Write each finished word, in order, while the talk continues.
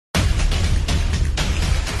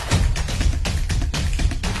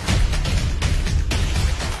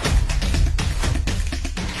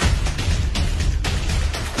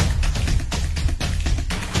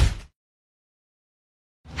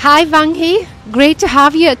Hi, Vanhi. Great to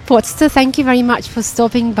have you at Podster. Thank you very much for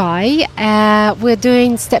stopping by. We're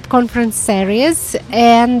doing STEP conference series,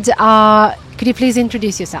 and could you please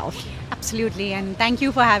introduce yourself? Absolutely, and thank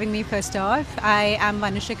you for having me first off. I am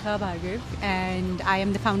Bhargava, and I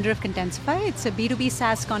am the founder of Contensify. It's a B2B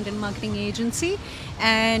Saas content marketing agency,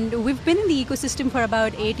 and we've been in the ecosystem for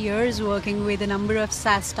about 8 years, working with a number of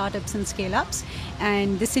Saas startups and scale-ups,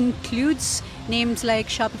 and this includes names like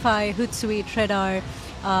Shopify, Hootsuite, Radar.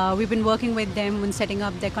 We've been working with them on setting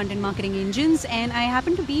up their content marketing engines, and I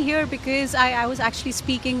happen to be here because I was actually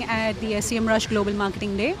speaking at the SEM Rush Global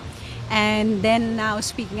Marketing Day, and then now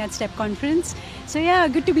speaking at STEP Conference. So yeah,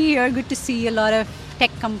 good to be here, good to see a lot of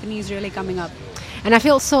tech companies really coming up. And I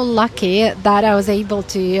feel so lucky that I was able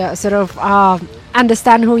to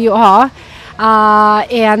understand who you are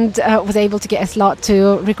and was able to get a slot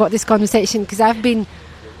to record this conversation, because I've been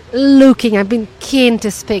keen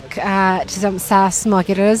to speak to some SaaS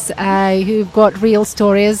marketers who've got real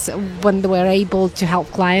stories when they were able to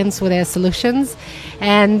help clients with their solutions.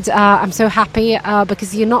 And I'm so happy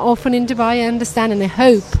because you're not often in Dubai, I understand, and I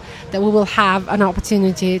hope that we will have an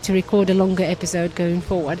opportunity to record a longer episode going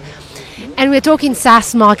forward. And we're talking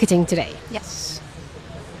SaaS marketing today. Yes.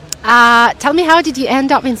 Tell me, how did you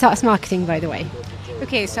end up in SaaS marketing, by the way?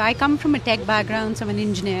 Okay, so I come from a tech background, so I'm an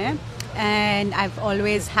engineer. And I've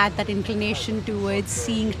always had that inclination towards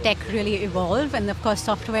seeing tech really evolve. And of course,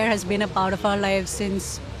 software has been a part of our lives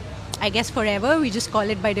since, I guess, forever. We just call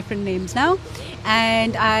it by different names now.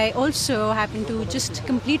 And I also happened to just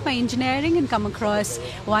complete my engineering and come across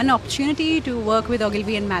one opportunity to work with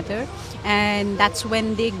Ogilvy and Mather. And that's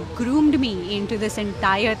when they groomed me into this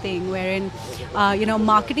entire thing, wherein,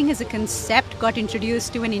 marketing as a concept got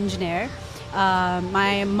introduced to an engineer.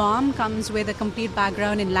 My mom comes with a complete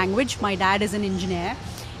background in language. My dad is an engineer,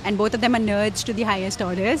 and both of them are nerds to the highest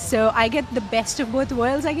orders. So I get the best of both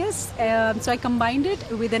worlds, I guess. So I combined it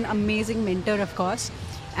with an amazing mentor, of course,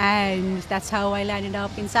 and that's how I landed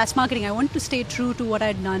up in SaaS marketing. I wanted to stay true to what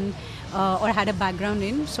I'd done or had a background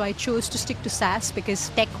in, so I chose to stick to SaaS because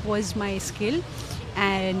tech was my skill.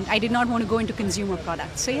 And I did not want to go into consumer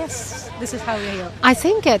products. So yes, this is how we're here. I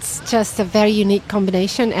think it's just a very unique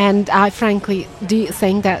combination, and I frankly do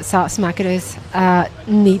think that SaaS marketers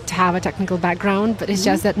need to have a technical background, but it's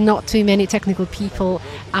just that not too many technical people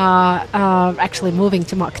are actually moving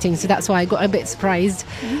to marketing. So that's why I got a bit surprised,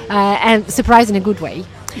 and surprised in a good way.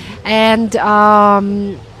 And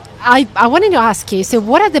I wanted to ask you, so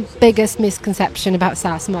what are the biggest misconceptions about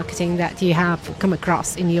SaaS marketing that you have come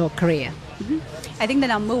across in your career? I think the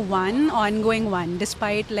number one, ongoing one,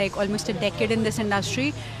 despite like almost a decade in this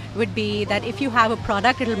industry, would be that if you have a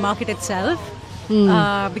product, it'll market itself.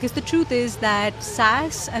 Because the truth is that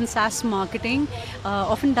SaaS and SaaS marketing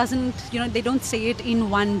often doesn't, they don't say it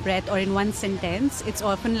in one breath or in one sentence. It's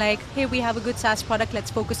often like, hey, we have a good SaaS product,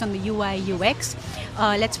 let's focus on the UI, UX.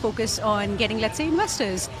 Let's focus on getting, let's say,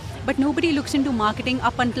 investors. But nobody looks into marketing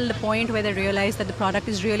up until the point where they realize that the product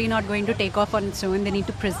is really not going to take off on its own. They need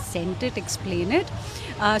to present it, explain it.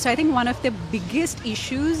 So I think one of the biggest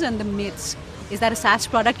issues and the myths is that a SaaS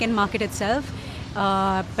product can market itself.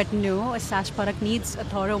 But no, a SaaS product needs a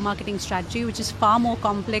thorough marketing strategy, which is far more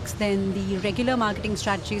complex than the regular marketing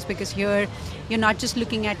strategies, because here you're not just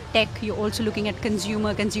looking at tech, you're also looking at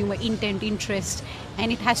consumer intent, interest,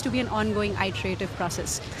 and it has to be an ongoing iterative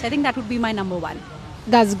process. So I think that would be my number one.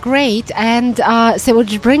 That's great. And so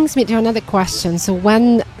which brings me to another question. So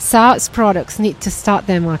when SaaS products need to start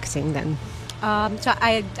their marketing then? So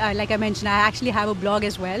I like I mentioned, I actually have a blog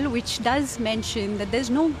as well, which does mention that there's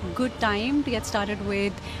no good time to get started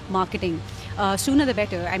with marketing. Sooner the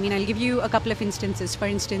better. I mean, I'll give you a couple of instances. For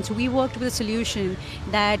instance, we worked with a solution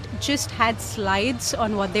that just had slides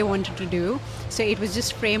on what they wanted to do. So it was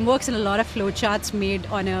just frameworks and a lot of flowcharts made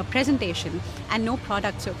on a presentation and no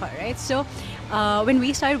product so far, right? So when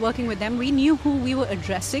we started working with them, we knew who we were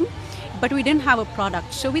addressing, but we didn't have a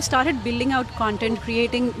product. So we started building out content,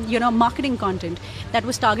 creating, marketing content that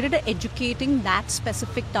was targeted at educating that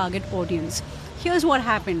specific target audience. Here's what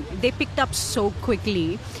happened. They picked up so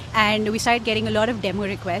quickly, and we started getting a lot of demo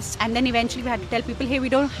requests. And then eventually we had to tell people, hey, we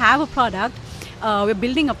don't have a product. We're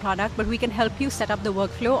building a product, but we can help you set up the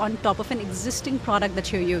workflow on top of an existing product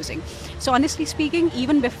that you're using. So honestly speaking,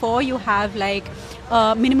 even before you have like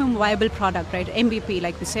a minimum viable product, right, MVP,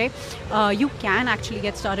 like we say, you can actually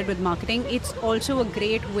get started with marketing. It's also a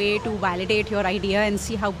great way to validate your idea and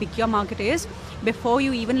see how big your market is before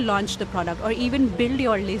you even launch the product, or even build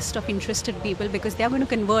your list of interested people, because they're going to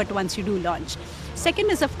convert once you do launch. Second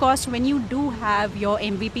is, of course, when you do have your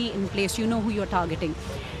MVP in place, you know who you're targeting.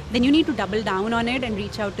 then you need to double down on it and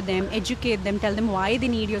reach out to them, educate them, tell them why they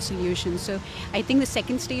need your solution. So I think the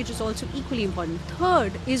second stage is also equally important.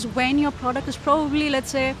 Third is when your product is probably,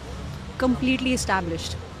 let's say, completely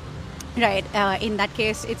established. Right. In that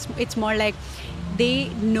case, it's more like they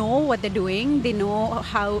know what they're doing. They know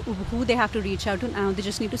who they have to reach out to. Now they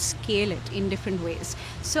just need to scale it in different ways.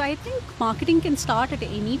 So I think marketing can start at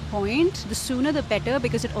any point. The sooner the better,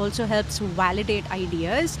 because it also helps validate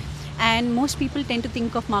ideas. And most people tend to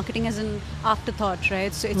think of marketing as an afterthought,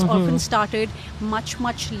 right? So it's often started much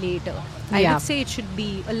later. I would say it should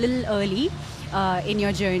be a little early. In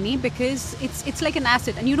your journey, because it's like an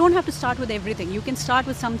asset, and you don't have to start with everything. You can start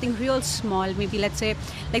with something real small, maybe let's say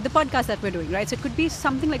like the podcast that we're doing, right? So it could be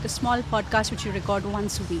something like a small podcast which you record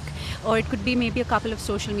once a week, or it could be maybe a couple of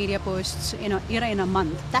social media posts in a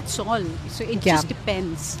month. That's all. So it just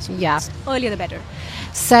depends. So earlier the better.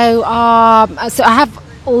 So I have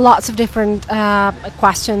lots of different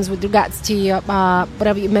questions with regards to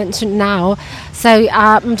whatever you mentioned now. So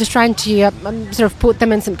I'm just trying to sort of put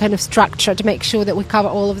them in some kind of structure to make sure that we cover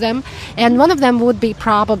all of them. And one of them would be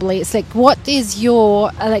probably, it's like, what is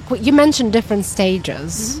your, like what you mentioned different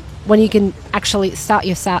stages when you can actually start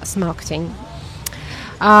your SaaS marketing.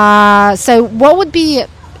 So what would be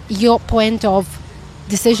your point of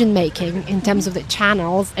decision making in terms of the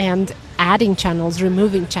channels and adding channels,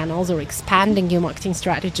 removing channels, or expanding your marketing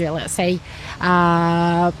strategy, let's say,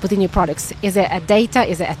 within your products? Is it a data?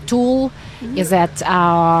 Is it a tool? Is it,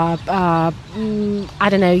 I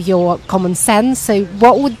don't know, your common sense? So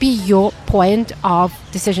what would be your point of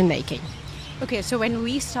decision making? Okay, so when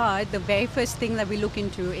we start, the very first thing that we look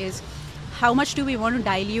into is how much do we want to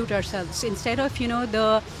dilute ourselves? Instead of,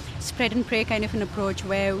 the spread and pray kind of an approach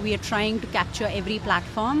where we are trying to capture every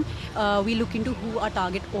platform, we look into who our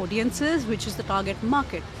target audience is, which is the target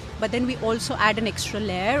market. But then we also add an extra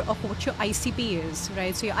layer of what your ICP is,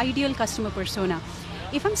 right? So your ideal customer persona.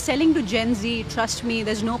 If I'm selling to Gen Z, trust me,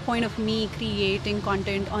 there's no point of me creating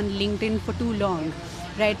content on LinkedIn for too long,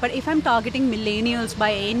 right? But if I'm targeting millennials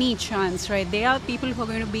by any chance, right, they are people who are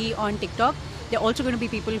going to be on TikTok. They're also going to be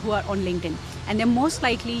people who are on LinkedIn, and they're most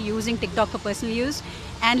likely using TikTok for personal use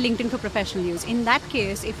and LinkedIn for professional use. In that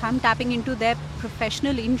case, if I'm tapping into their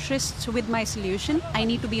professional interests with my solution, I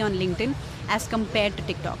need to be on LinkedIn as compared to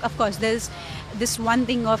TikTok. Of course, there's this one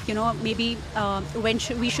thing of, maybe when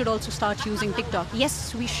we should also start using TikTok.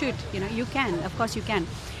 Yes, we should. You can. Of course, you can.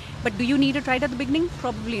 But do you need it right at the beginning?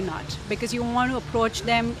 Probably not, because you want to approach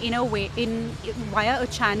them in a way, via a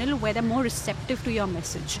channel where they're more receptive to your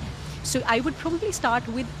message. So I would probably start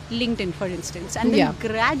with LinkedIn, for instance, and then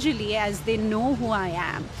gradually, as they know who I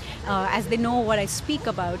am, as they know what I speak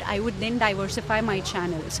about, I would then diversify my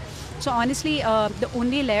channels. So honestly, the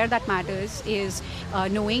only layer that matters is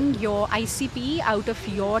knowing your ICP out of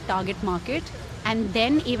your target market, and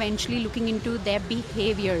then eventually looking into their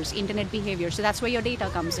behaviors, internet behaviors. So that's where your data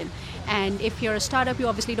comes in. And if you're a startup, you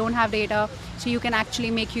obviously don't have data, so you can actually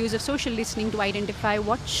make use of social listening to identify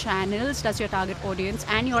what channels does your target audience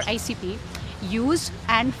and your ICP use,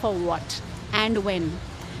 and for what and when.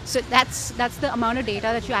 So that's the amount of data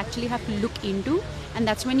that you actually have to look into. And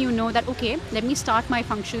that's when you know that, okay, let me start my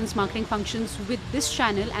marketing functions with this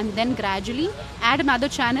channel, and then gradually add another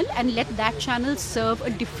channel and let that channel serve a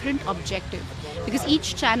different objective. Because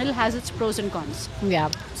each channel has its pros and cons. Yeah.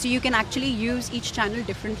 So you can actually use each channel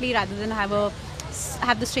differently rather than have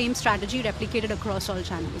the same strategy replicated across all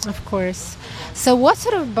channels. Of course. So what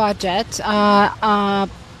sort of budget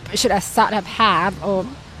should a startup have, or,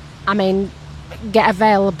 get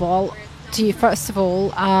available to, first of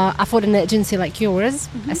all, afford an agency like yours,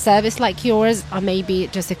 a service like yours, or maybe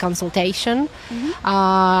just a consultation,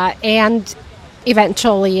 and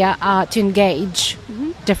eventually to engage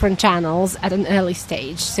different channels at an early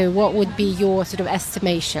stage? So what would be your sort of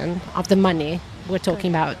estimation of the money we're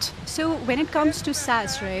talking about? So when it comes to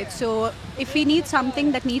SaaS, right, so if we need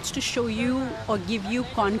something that needs to show you or give you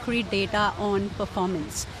concrete data on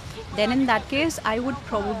performance, then in that case, I would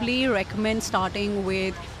probably recommend starting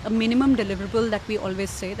with a minimum deliverable that we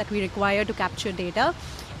always say that we require to capture data,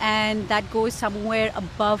 and that goes somewhere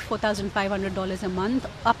above $4,500 a month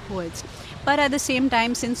upwards. But at the same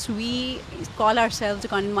time, since we call ourselves a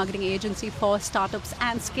content marketing agency for startups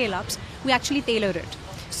and scale-ups, we actually tailor it.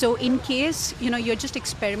 So in case, you're just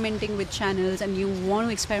experimenting with channels and you want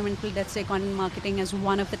to experiment with, let's say, content marketing as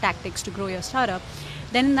one of the tactics to grow your startup,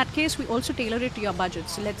 then in that case, we also tailor it to your budget.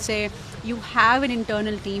 So let's say you have an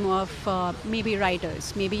internal team of maybe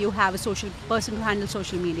writers, maybe you have a social person who handles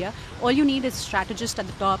social media. All you need is a strategist at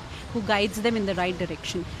the top who guides them in the right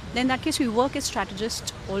direction. Then in that case, we work as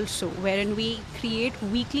strategists also, wherein we create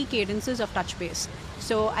weekly cadences of touch base.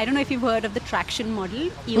 So I don't know if you've heard of the traction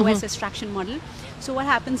model, EOS traction model. So what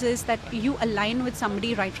happens is that you align with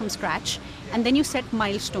somebody right from scratch, and then you set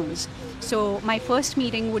milestones. So my first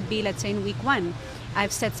meeting would be, let's say, in week 1.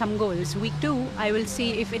 I've set some goals. Week 2, I will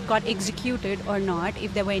see if it got executed or not,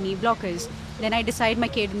 if there were any blockers. Then I decide my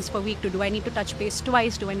cadence for week 2. Do I need to touch base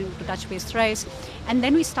twice? Do I need to touch base thrice? And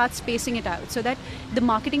then we start spacing it out so that the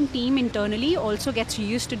marketing team internally also gets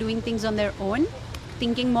used to doing things on their own,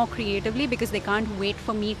 thinking more creatively, because they can't wait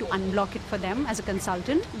for me to unblock it for them as a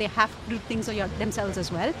consultant. They have to do things themselves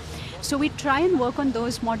as well. So we try and work on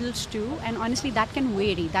those models too, and honestly that can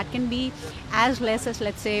vary. That can be as less as,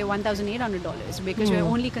 let's say, $1,800, because you're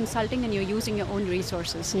only consulting and you're using your own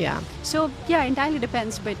resources. Yeah. So yeah, entirely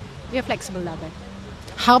depends, but we're flexible that way.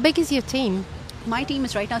 How big is your team? My team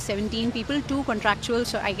is right now 17 people, 2 contractual,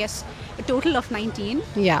 so I guess a total of 19.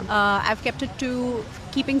 Yeah. I've kept it to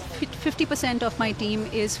keeping 50% of my team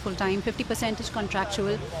is full-time, 50% is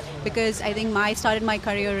contractual, because I think I started my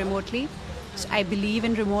career remotely. So I believe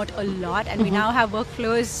in remote a lot, and we now have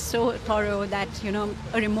workflows so thorough that,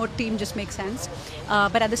 a remote team just makes sense.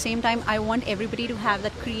 But at the same time, I want everybody to have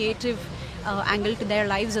that creative angle to their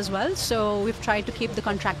lives as well. So we've tried to keep the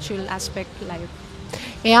contractual aspect live.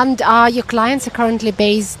 And your clients are currently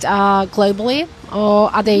based globally,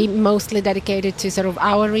 or are they mostly dedicated to sort of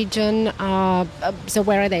our region? So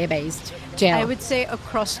where are they based? Jill? I would say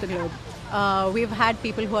across the globe. We've had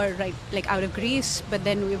people who are out of Greece, but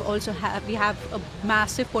then we have a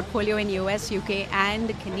massive portfolio in US, UK, and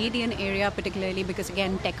the Canadian area, particularly because,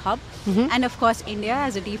 again, tech hub, and of course India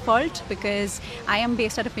as a default, because I am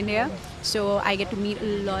based out of India, so I get to meet a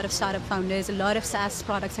lot of startup founders. A lot of SaaS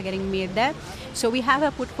products are getting made there, so we have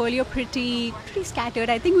a portfolio pretty scattered.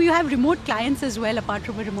 I think we have remote clients as well, apart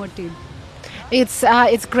from a remote team.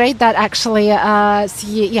 It's great that actually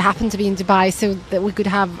you happen to be in Dubai, so that we could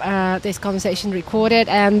have this conversation recorded.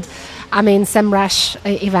 And I mean, SEMrush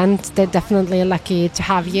event, they're definitely lucky to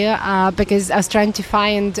have you, because I was trying to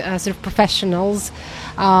find sort of professionals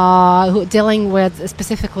who are dealing with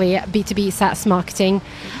specifically B2B SaaS marketing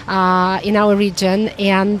in our region,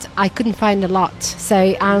 and I couldn't find a lot.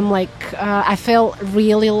 So I'm I feel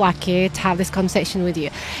really lucky to have this conversation with you.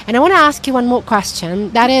 And I want to ask you one more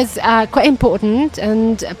question that is quite important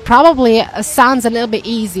and probably sounds a little bit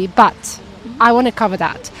easy, but I want to cover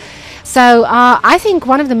that. So I think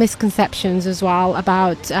one of the misconceptions as well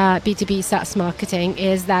about B2B SaaS marketing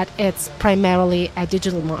is that it's primarily a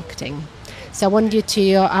digital marketing. So I want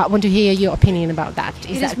to hear your opinion about that.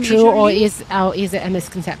 Is that true, or is it a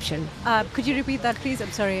misconception? Could you repeat that, please?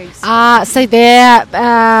 I'm sorry. So I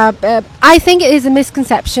think it is a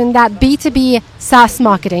misconception that B2B SaaS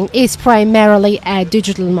marketing is primarily a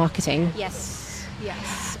digital marketing. Yes.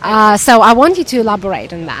 So I want you to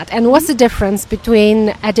elaborate on that. And what's the difference between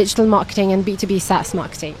a digital marketing and B2B SaaS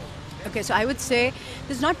marketing? Okay, so I would say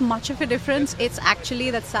there's not much of a difference. It's actually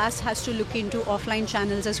that SaaS has to look into offline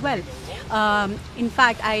channels as well. In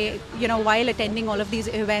fact, while attending all of these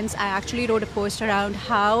events, I actually wrote a post around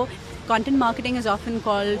how content marketing is often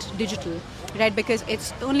called digital, right? Because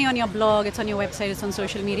it's only on your blog, it's on your website, it's on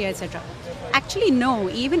social media, etc. Actually, no,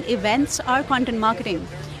 even events are content marketing.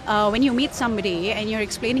 When you meet somebody and you're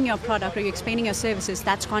explaining your product or you're explaining your services,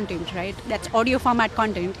 that's content, right? That's audio format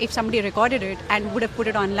content. If somebody recorded it and would have put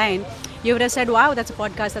it online, you would have said, wow, that's a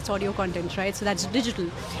podcast, that's audio content, right? So that's digital.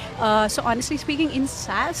 So honestly speaking, in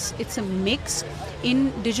SaaS, it's a mix.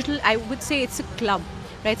 In digital, I would say it's a club.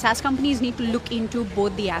 Right, SaaS companies need to look into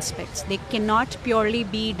both the aspects. They cannot purely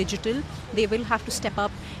be digital. They will have to step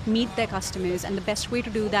up, meet their customers, and the best way to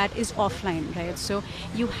do that is offline, right? So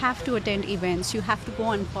you have to attend events, you have to go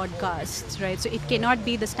on podcasts, right? So it cannot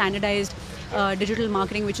be the standardized digital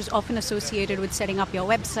marketing, which is often associated with setting up your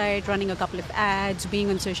website, running a couple of ads,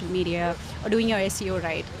 being on social media, or doing your SEO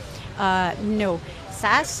right. No,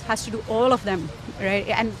 SaaS has to do all of them, right?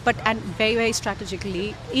 And very, very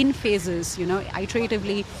strategically in phases,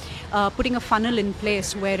 iteratively, putting a funnel in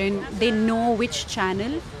place wherein they know which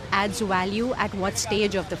channel adds value at what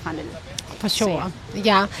stage of the funnel. For sure,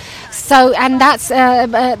 yeah. So, and that's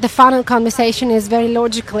the funnel conversation is very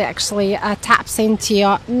logically actually taps into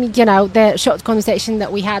the short conversation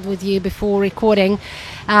that we had with you before recording.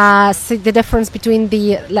 So the difference between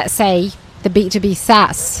let's say the B2B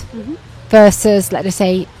SaaS versus, let us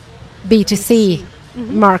say, B2C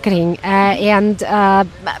marketing, and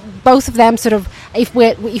both of them sort of, if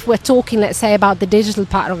we're talking, let's say, about the digital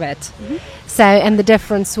part of it. So, and the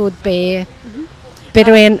difference would be.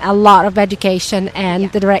 between a lot of education and Yeah.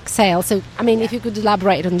 the direct sale. So, I mean, if you could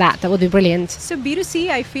elaborate on that, that would be brilliant. So B2C,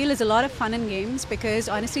 I feel, is a lot of fun and games because,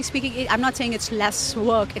 honestly speaking, I'm not saying it's less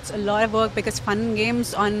work. It's a lot of work because fun and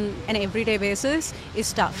games on an everyday basis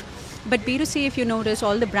is tough. But B2C, if you notice,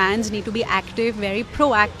 all the brands need to be active, very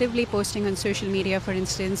proactively posting on social media, for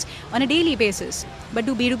instance, on a daily basis. But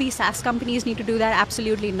do B2B SaaS companies need to do that?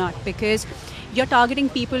 Absolutely not, because you're targeting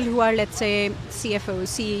people who are, let's say, CFOs,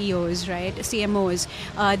 CEOs, right, CMOs.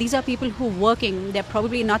 These are people who are working. They're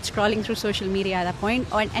probably not scrolling through social media at that point.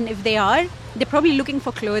 And if they are, they're probably looking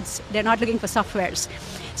for clothes. They're not looking for softwares.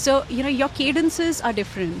 So, your cadences are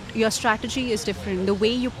different. Your strategy is different. The way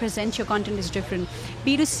you present your content is different.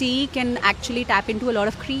 B2C can actually tap into a lot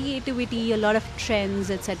of creativity, a lot of trends,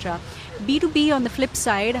 etc. B2B, on the flip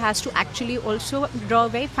side, has to actually also draw a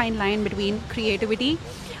very fine line between creativity,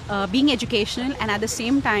 being educational, and at the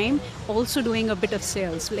same time also doing a bit of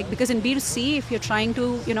sales. Like, because in B2C, if you're trying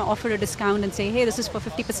to offer a discount and say, hey, this is for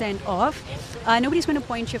 50% off, nobody's going to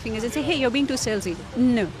point your fingers and say, hey, you're being too salesy.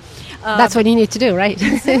 No. That's what you need to do, right?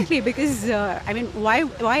 Exactly, because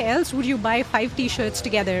why else would you buy 5 t-shirts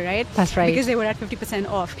together, right? That's right. Because they were at 50%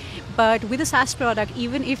 off. But with a SaaS product,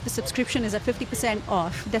 even if the subscription is at 50%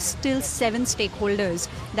 off, there's still 7 stakeholders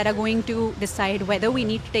that are going to decide whether we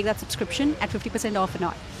need to take that subscription at 50% off or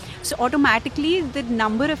not. So automatically, the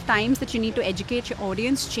number of times that you need to educate your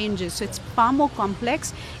audience changes. So it's far more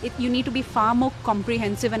complex. You need to be far more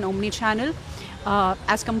comprehensive and omni-channel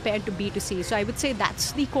as compared to B2C. So I would say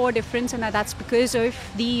that's the core difference, and that's because of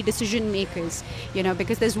the decision makers.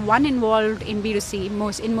 Because there's one involved in B2C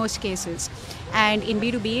in most cases, and in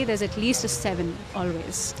B2B there's at least a 7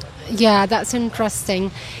 always. Yeah, that's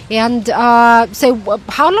interesting. And so,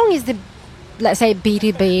 how long is the, let's say,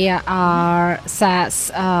 B2B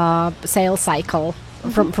SaaS sales cycle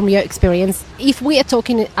from your experience? If we are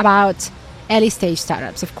talking about early stage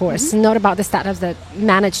startups, of course, not about the startups that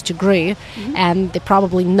manage to grow and they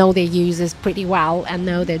probably know their users pretty well and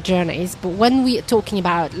know their journeys. But when we are talking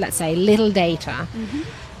about, let's say, little data,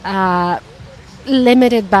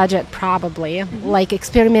 limited budget probably, like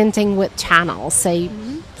experimenting with channels.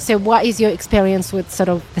 So what is your experience with sort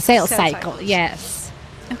of the sales cycle? Cycles. Yes.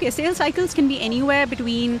 Okay, sales cycles can be anywhere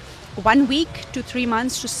between 1 week to 3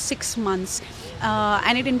 months to 6 months.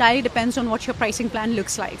 And it entirely depends on what your pricing plan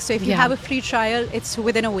looks like. So if you have a free trial, it's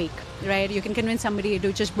within a week, right? You can convince somebody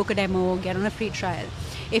to just book a demo, get on a free trial.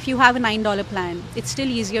 If you have a $9 plan, it's still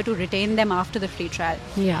easier to retain them after the free trial.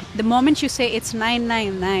 Yeah. The moment you say it's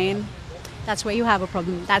 $9.99, that's where you have a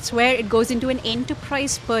problem. That's where it goes into an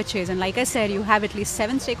enterprise purchase. And like I said, you have at least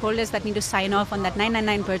 7 stakeholders that need to sign off on that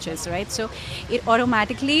 $9.99 purchase, right? So it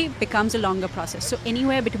automatically becomes a longer process. So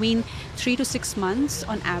anywhere between 3 to 6 months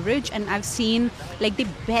on average. And I've seen like the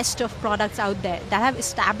best of products out there that have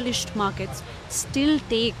established markets still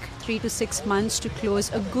take 3 to 6 months to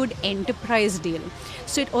close a good enterprise deal.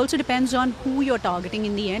 So it also depends on who you're targeting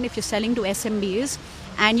in the end. If you're selling to SMBs,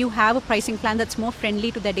 and you have a pricing plan that's more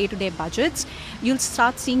friendly to their day-to-day budgets, you'll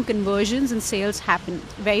start seeing conversions and sales happen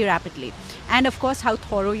very rapidly. And of course, how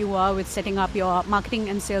thorough you are with setting up your marketing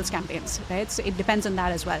and sales campaigns, right? So it depends on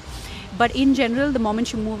that as well. But in general, the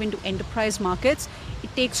moment you move into enterprise markets,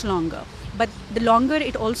 it takes longer. But the longer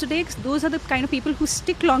it also takes, those are the kind of people who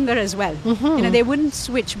stick longer as well. They wouldn't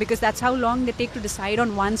switch because that's how long they take to decide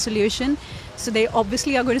on one solution. So they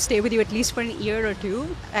obviously are going to stay with you at least for an year or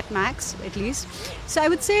 2 at max, at least. So I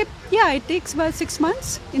would say, yeah, it takes about 6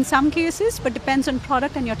 months in some cases, but depends on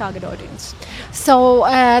product and your target audience. So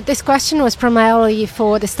this question was primarily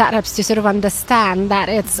for the startups to sort of understand that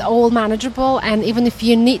it's all manageable, and even if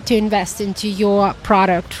you need to invest into your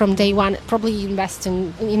product from day one, probably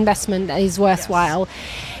investment is worthwhile.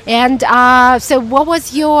 Yes. And so what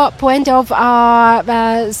was your point of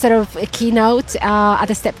sort of a keynote at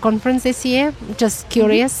the STEP conference this year? Just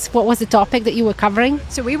curious, what was the topic that you were covering?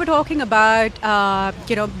 So we were talking about,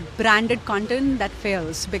 branded content that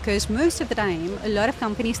fails, because most of the time, a lot of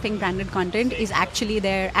companies think branded content is actually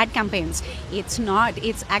their ad campaigns. It's not.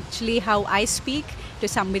 It's actually how I speak to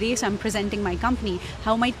somebody, so I'm presenting my company,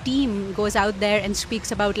 how my team goes out there and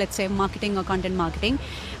speaks about, let's say, marketing or content marketing,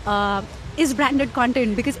 is branded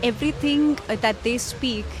content, because everything that they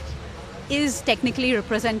speak is technically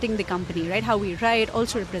representing the company, right? How we write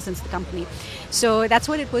also represents the company. So that's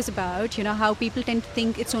what it was about, how people tend to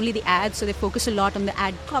think it's only the ads, so they focus a lot on the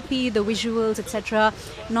ad copy, the visuals, etc.,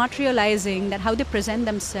 not realizing that how they present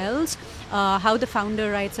themselves, how the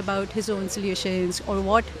founder writes about his own solutions or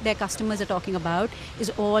what their customers are talking about is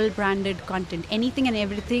all branded content. Anything and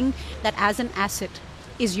everything that as an asset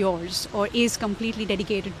is yours or is completely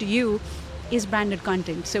dedicated to you is branded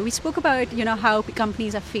content. So we spoke about how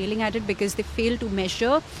companies are failing at it because they fail to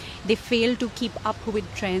measure, they fail to keep up with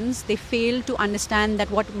trends, they fail to understand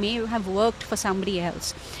that what may have worked for somebody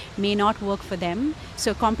else may not work for them.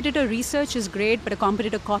 So competitor research is great, but a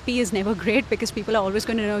competitor copy is never great because people are always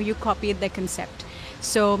going to know you copied their concept.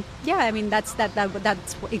 So yeah, I mean that's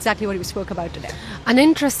exactly what we spoke about today. And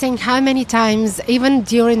interesting how many times, even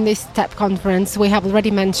during this STEP conference, we have already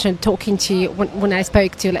mentioned talking to you when I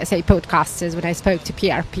spoke to, let's say, podcasters, when I spoke to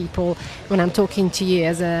PR people, when I'm talking to you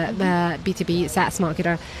as a B2B SaaS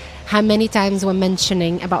marketer, how many times we're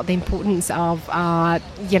mentioning about the importance of,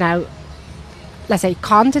 let's say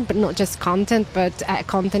content, but not just content, but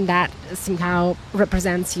content that somehow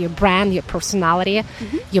represents your brand, your personality,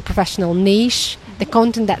 your professional niche, the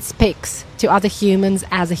content that speaks to other humans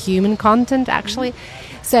as a human content, actually.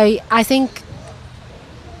 So I think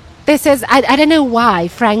this is, I don't know why,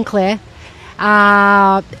 frankly,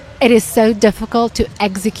 it is so difficult to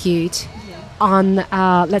execute on,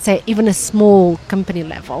 let's say, even a small company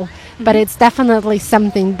level. But it's definitely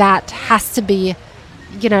something that has to be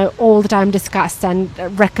all the time discussed and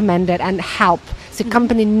recommended and help. So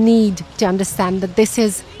company need to understand that this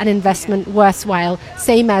is an investment worthwhile,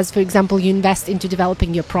 same as, for example, you invest into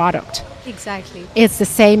developing your product. Exactly. It's the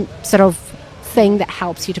same sort of thing that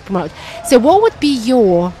helps you to promote. So what would be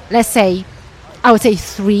your, let's say, I would say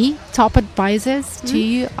 3 top advisors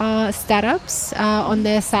to startups on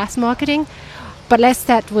their SaaS marketing? But let's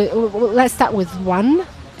start with one.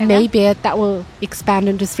 Maybe that will expand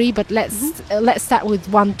into 3, but let's start with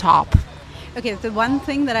one top. Okay, the one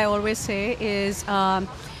thing that I always say is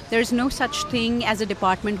there's no such thing as a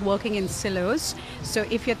department working in silos. So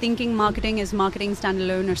if you're thinking marketing is marketing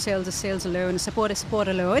standalone or sales is sales alone, support is support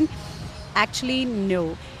alone, actually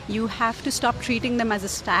no. You have to stop treating them as a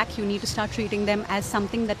stack. You need to start treating them as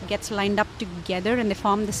something that gets lined up together and they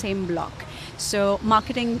form the same block. So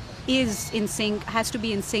marketing is in sync, has to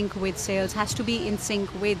be in sync with sales, has to be in sync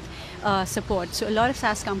with support. So a lot of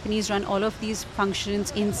SaaS companies run all of these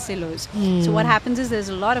functions in silos. So what happens is there's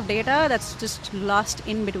a lot of data that's just lost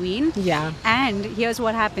in between. Yeah. And here's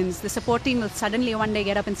what happens. The support team will suddenly one day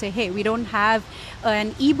get up and say, hey, we don't have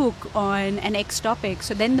an ebook on an X topic.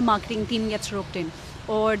 So then the marketing team gets roped in.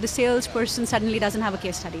 Or the salesperson suddenly doesn't have a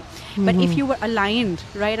case study. But if you were aligned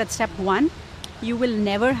right at step 1, you will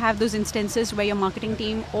never have those instances where your marketing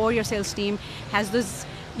team or your sales team has this,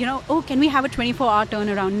 can we have a 24-hour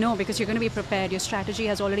turnaround? No, because you're going to be prepared. Your strategy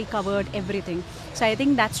has already covered everything. So I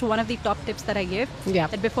think that's one of the top tips that I give. Yeah.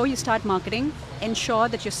 That before you start marketing, ensure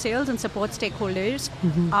that your sales and support stakeholders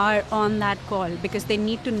are on that call because they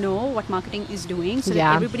need to know what marketing is doing so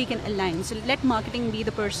that everybody can align. So let marketing be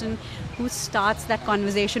the person who starts that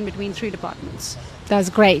conversation between 3 departments. That's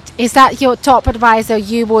great. Is that your top advice, or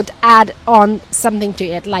you would add on something to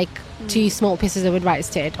it, like 2 small pieces of advice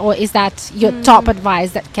to it? Or is that your top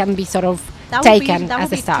advice that can be sort of taken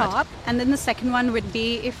as a start? Top. And then the second one would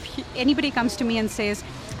be if anybody comes to me and says,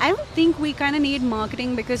 I don't think we kind of need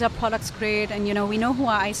marketing because our product's great and we know who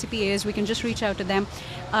our ICP is, we can just reach out to them.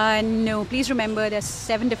 No, please remember there's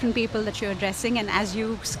 7 different people that you're addressing, and as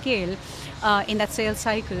you scale in that sales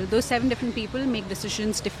cycle, those 7 different people make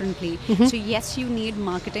decisions differently. So yes, you need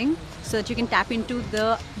marketing so that you can tap into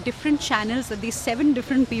the different channels that these 7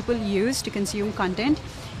 different people use to consume content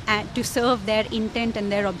and to serve their intent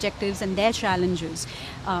and their objectives and their challenges.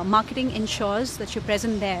 Marketing ensures that you're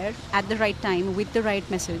present there at the right time with the right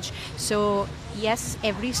message. So yes,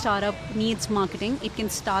 every startup needs marketing. It can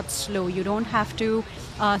start slow. You don't have to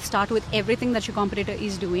start with everything that your competitor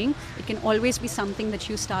is doing. It can always be something that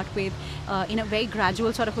you start with in a very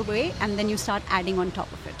gradual sort of a way, and then you start adding on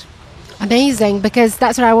top of it. Amazing, because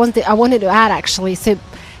that's what I wanted to add actually. So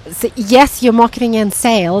yes, your marketing and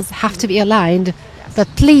sales have to be aligned. But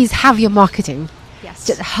please have your marketing. Yes.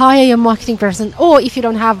 Just hire your marketing person. Or if you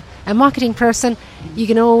don't have a marketing person, you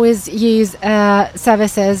can always use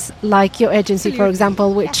services like your agency, for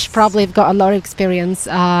example, which probably have got a lot of experience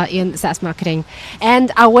in SaaS marketing.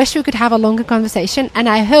 And I wish we could have a longer conversation. And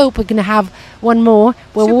I hope we're going to have one more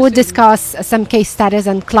where we will discuss some case studies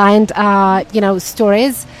and client,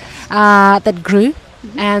 stories that grew.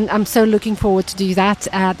 And I'm so looking forward to do that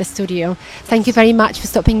at the studio. Thank you very much for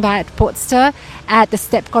stopping by at Portster at the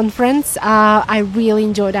STEP conference. I really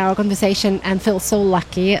enjoyed our conversation and feel so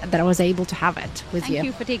lucky that I was able to have it with you. Thank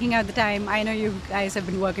you for taking out the time. I know you guys have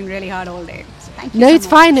been working really hard all day. So thank you. No, it's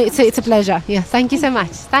fine. It's a pleasure. Yeah, thank you so much.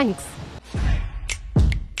 Thanks.